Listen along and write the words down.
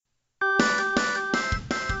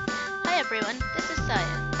everyone, this is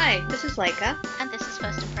Saya, Hi, this is Laika. and this is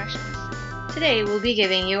First Impressions. Today we'll be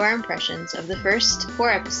giving you our impressions of the first 4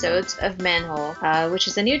 episodes of Manhole, which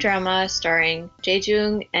is a new drama starring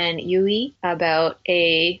Jae-jung and Yui about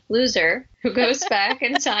a loser who goes back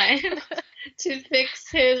in time to fix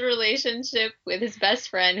his relationship with his best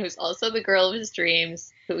friend, who's also the girl of his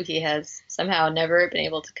dreams, who he has somehow never been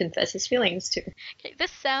able to confess his feelings to. Okay,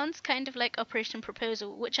 this sounds kind of like Operation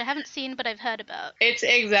Proposal, which I haven't seen but I've heard about. It's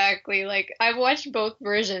exactly like I've watched both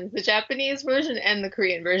versions, the Japanese version and the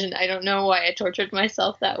Korean version. I don't know why I tortured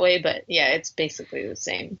myself that way, but yeah, it's basically the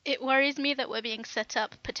same. It worries me that we're being set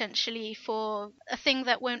up potentially for a thing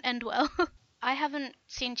that won't end well. I haven't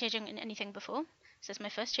seen Jae-jung in anything before. This is my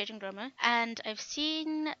first Jae-jung drama, and I've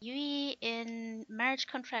seen Yui in Marriage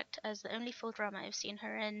Contract as the only full drama I've seen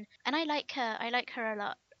her in, and I like her. I like her a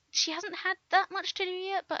lot. She hasn't had that much to do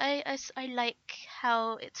yet, but I like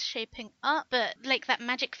how it's shaping up. But like that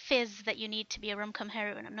magic fizz that you need to be a rom-com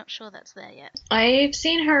heroine, I'm not sure that's there yet. I've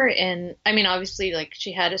seen her in, I mean, obviously, like,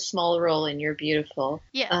 she had a small role in You're Beautiful.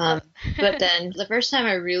 Yeah. But then the first time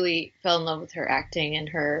I really fell in love with her acting and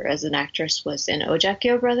her as an actress was in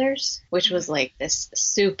Ojakyo Brothers, which was like this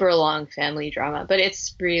super long family drama, but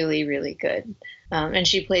it's really, really good. And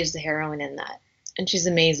she plays the heroine in that. And she's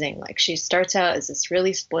amazing. Like, she starts out as this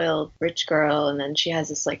really spoiled rich girl, and then she has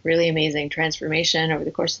this like really amazing transformation over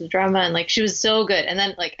the course of the drama. And like, she was so good. And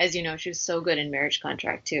then, like, as you know, she was so good in Marriage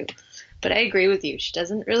Contract too. But I agree with you. She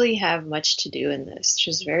doesn't really have much to do in this.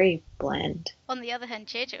 She's very bland. On the other hand,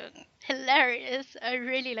 Jae-jung, hilarious. I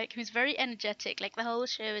really like him. He's very energetic. Like the whole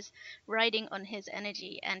show is riding on his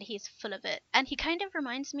energy, and he's full of it. And he kind of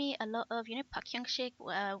reminds me a lot of, Park Hyung-sik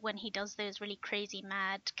when he does those really crazy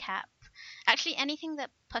mad cap. Actually, anything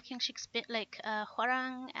that Park Hyung-sik's bit like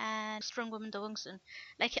Hwarang and Strong Woman Do Wong-sun.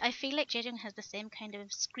 Like I feel like Jae-jung has the same kind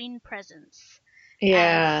of screen presence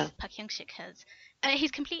Yeah. as Park Hyung-sik has.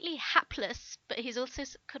 He's completely hapless, but he's also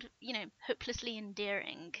hopelessly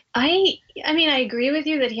endearing. I mean, I agree with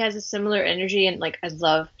you that he has a similar energy, and like, I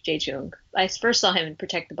love Jae Chung. I first saw him in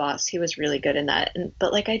Protect the Boss. He was really good in that.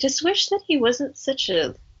 But like, I just wish that he wasn't such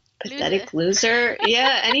a pathetic loser.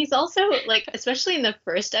 Yeah, and he's also like, especially in the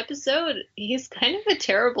first episode, he's kind of a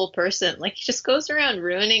terrible person. Like, he just goes around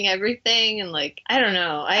ruining everything, and like, I don't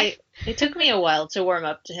know. It took me a while to warm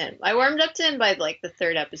up to him. I warmed up to him by like the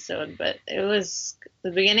third episode, but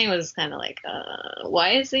the beginning was kind of like,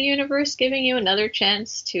 why is the universe giving you another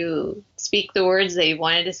chance to speak the words that you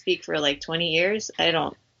wanted to speak for like 20 years? I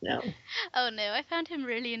don't know. Oh no, I found him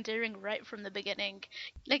really endearing right from the beginning.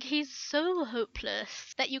 Like he's so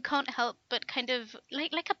hopeless that you can't help but kind of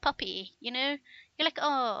like a puppy, you know? You're like,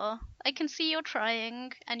 "Oh, I can see you're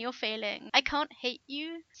trying and you're failing. I can't hate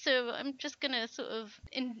you, so I'm just gonna sort of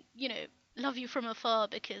love you from afar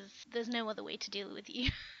because there's no other way to deal with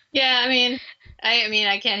you." Yeah, I mean,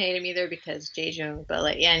 I can't hate him either because Jae but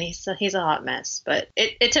like, yeah, and he's a hot mess. But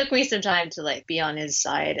it took me some time to like be on his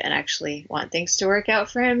side and actually want things to work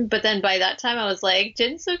out for him. But then by that time, I was like,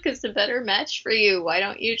 Jinsuk is a better match for you. Why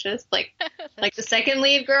don't you just like the second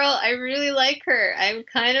lead girl? I really like her. I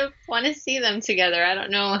kind of want to see them together. I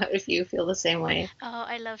don't know if you feel the same way. Oh,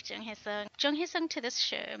 I love Jung Hye-sung. Jung Hye-sung to this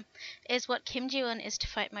show is what Kim Ji-won is to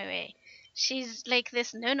Fight My Way. She's like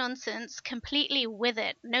this no nonsense, completely with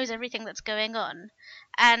it, knows everything that's going on,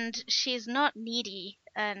 and she's not needy,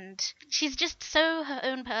 and she's just so her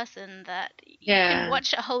own person that you can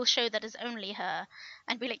watch a whole show that is only her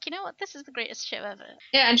and be like, you know what, this is the greatest show ever.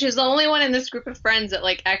 Yeah, and she's the only one in this group of friends that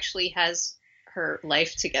like actually has her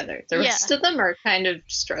life together. The rest of them are kind of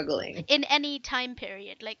struggling. In any time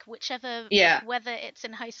period, like whichever, whether it's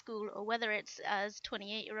in high school or whether it's as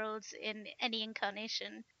 28-year-olds in any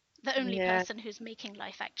incarnation, the only person who's making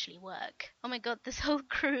life actually work. Oh my god, this whole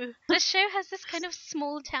crew. This show has this kind of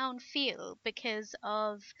small town feel because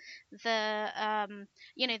of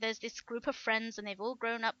there's this group of friends and they've all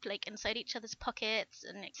grown up like inside each other's pockets,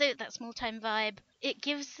 and so that small time vibe. It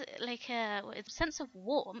gives like a sense of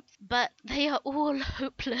warmth, but they are all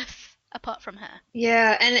hopeless apart from her.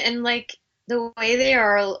 Yeah, and like the way they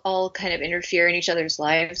are all kind of interfere in each other's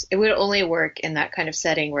lives, it would only work in that kind of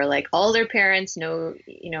setting where like all their parents know,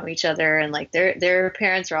 each other, and like their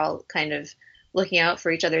parents are all kind of looking out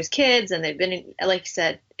for each other's kids, and they've been like you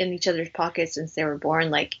said, in each other's pockets since they were born.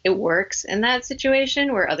 Like, it works in that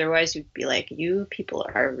situation where otherwise you'd be like, you people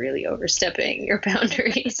are really overstepping your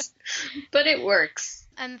boundaries. But it works.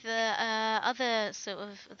 And the other sort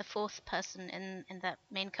of the fourth person in that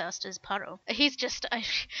main cast is Paro. He's just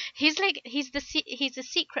he's a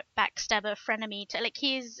secret backstabber frenemy to like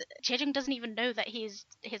Jae-jung doesn't even know that he's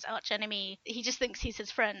his arch enemy. He just thinks he's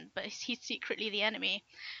his friend, but he's secretly the enemy,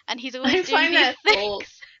 and he's always doing these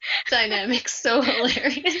things. dynamic's so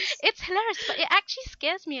hilarious. It's hilarious, but it actually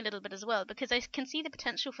scares me a little bit as well because I can see the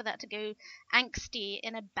potential for that to go angsty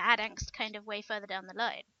in a bad angst kind of way further down the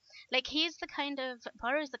line. Like Poirot's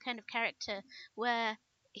the kind of character where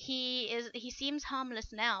he seems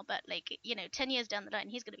harmless now, but like, 10 years down the line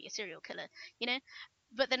he's going to be a serial killer, you know?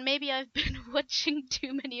 But then maybe I've been watching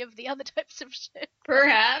too many of the other types of shows.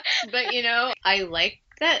 Perhaps, but I like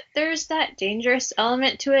that there's that dangerous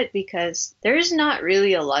element to it because there's not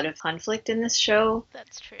really a lot of conflict in this show.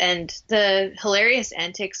 That's true. And the hilarious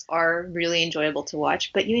antics are really enjoyable to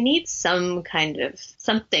watch, but you need some kind of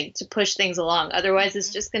something to push things along. Otherwise,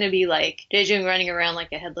 it's just going to be like Jae-Jung running around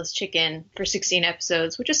like a headless chicken for 16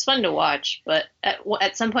 episodes, which is fun to watch. But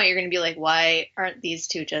at some point, you're going to be like, why aren't these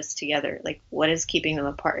two just together? Like, what is keeping them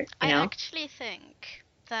apart? I actually think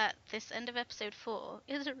that this end of episode 4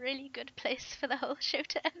 is a really good place for the whole show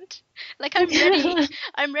to end. Like,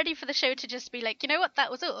 I'm ready for the show to just be like, you know what, that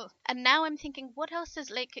was all. And now I'm thinking, what else is,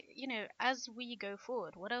 like, as we go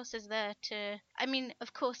forward, what else is there to... I mean,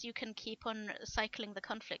 of course you can keep on cycling the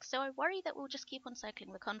conflicts, so I worry that we'll just keep on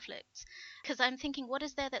cycling the conflicts. Because I'm thinking, what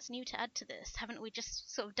is there that's new to add to this? Haven't we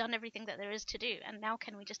just sort of done everything that there is to do? And now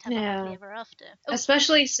can we just have a happily ever after? Oh.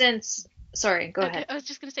 Especially since... Sorry, go ahead. I was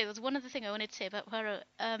just going to say, there's one other thing I wanted to say about Poirot.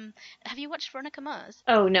 Have you watched Veronica Mars?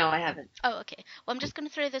 Oh, no, I haven't. Oh, okay. Well, I'm just going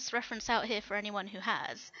to throw this reference out here for anyone who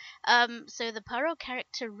has. So the Poirot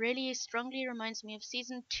character really strongly reminds me of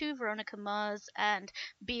season 2 Veronica Mars and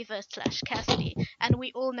Beaver/Cassidy, and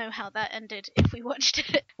we all know how that ended if we watched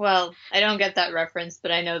it. Well, I don't get that reference,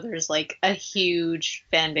 but I know there's like a huge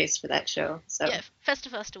fan base for that show, so yeah, Festa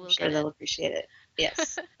Faster will I'm sure get they'll appreciate it.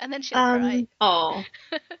 Yes. And then she'll cry. Oh.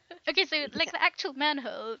 Okay, so like the actual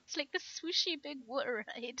manhole, it's like this swooshy big water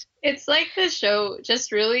ride. It's like the show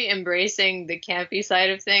just really embracing the campy side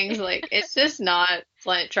of things. Like, it's just not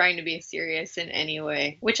trying to be serious in any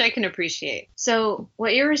way, which I can appreciate. So,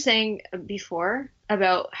 what you were saying before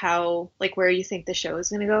about how, like, where you think the show is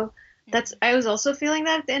going to go, I was also feeling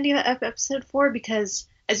that at the end of episode 4 because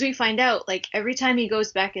as we find out, like, every time he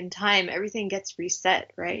goes back in time, everything gets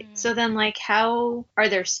reset, right? So then, like, how are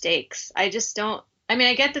there stakes? I just don't. I mean,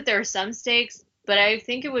 I get that there are some stakes, but I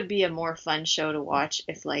think it would be a more fun show to watch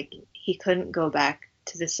if, like, he couldn't go back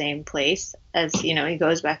to the same place as, he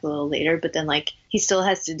goes back a little later, but then, like, he still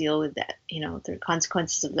has to deal with that, the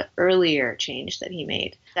consequences of the earlier change that he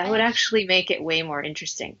made. That would actually make it way more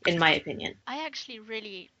interesting, in my opinion. I actually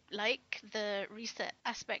really like the reset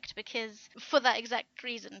aspect because for that exact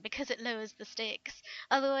reason, because it lowers the stakes.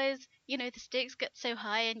 Otherwise, the stakes get so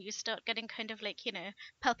high and you start getting kind of like,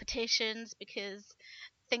 palpitations because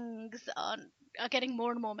things are getting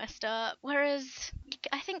more and more messed up. Whereas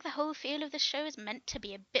I think the whole feel of the show is meant to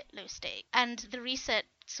be a bit low stake, and the reset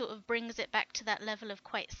sort of brings it back to that level of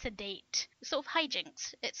quite sedate sort of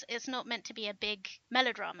hijinks. It's not meant to be a big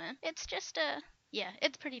melodrama. It's just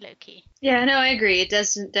it's pretty low key. Yeah, no, I agree. It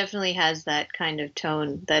definitely has that kind of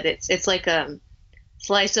tone that it's like a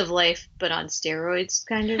slice of life but on steroids,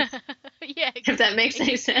 kind of. Yeah, exactly. If that makes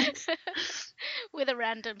any sense. With a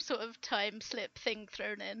random sort of time slip thing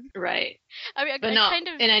thrown in. Right. I mean, but not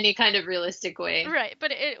in any kind of realistic way. Right,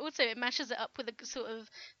 but it mashes it up with a sort of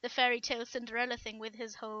the fairy tale Cinderella thing with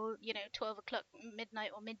his whole, 12 o'clock, midnight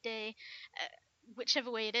or midday.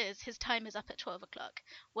 Whichever way it is, his time is up at 12 o'clock.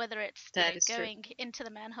 Whether it's going into the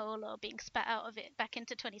manhole or being spat out of it back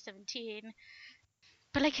into 2017.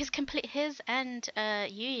 But like his and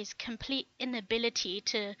Yui's complete inability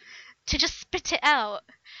to just spit it out.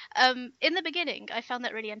 In the beginning, I found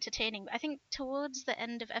that really entertaining. I think towards the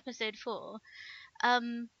end of episode 4,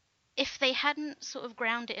 if they hadn't sort of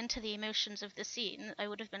ground it into the emotions of the scene, I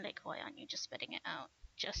would have been like, why aren't you just spitting it out?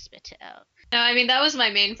 Just spit it out. No, I mean, that was my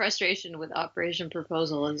main frustration with Operation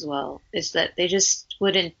Proposal as well, is that they just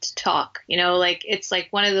wouldn't talk. Like, it's like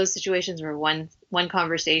one of those situations where one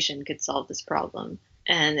conversation could solve this problem.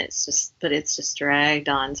 And it's just dragged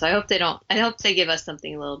on. So I hope they give us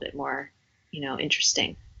something a little bit more,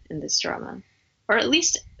 interesting in this drama. Or at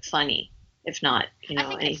least funny, if not, I think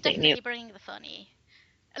anything it's definitely new. Bringing the funny.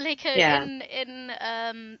 Like in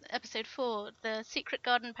episode 4, the Secret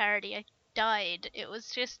Garden parody, I died. It was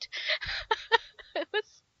just it was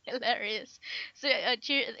hilarious. So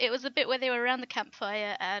it was the bit where they were around the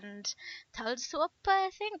campfire and Tal Sopa, I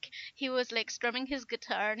think, he was like strumming his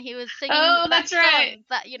guitar and he was singing that song right.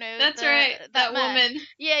 that That's right. That woman.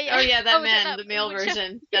 Yeah. Oh yeah, that man, the male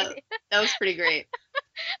version. That was pretty great.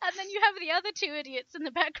 And then you have the other two idiots in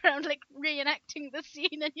the background like reenacting the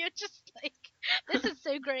scene and you're just like, this is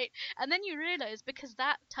so great. And then you realize, because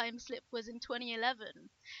that time slip was in 2011,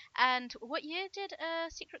 and what year did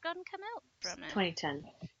Secret Garden come out from it? 2010.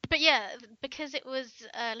 But yeah, because it was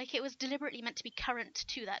like it was deliberately meant to be current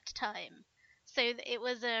to that time. So it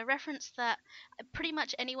was a reference that pretty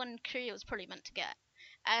much anyone in Korea was probably meant to get.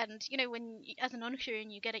 And you know, as a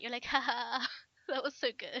non-Korean you get it, you're like, haha, that was so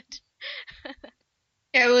good.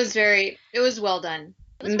 Yeah, it was well done.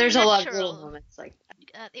 It was And very there's a lot of little natural. moments like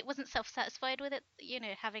It wasn't self-satisfied with it, you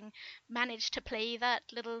know, having managed to play that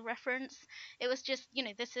little reference. It was just, you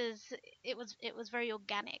know, it was very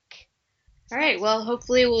organic. All It's right, nice. well,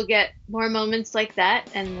 hopefully we'll get more moments like that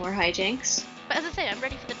and more hijinks. But as I say, I'm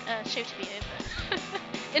ready for the show to be over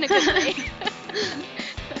in a good way.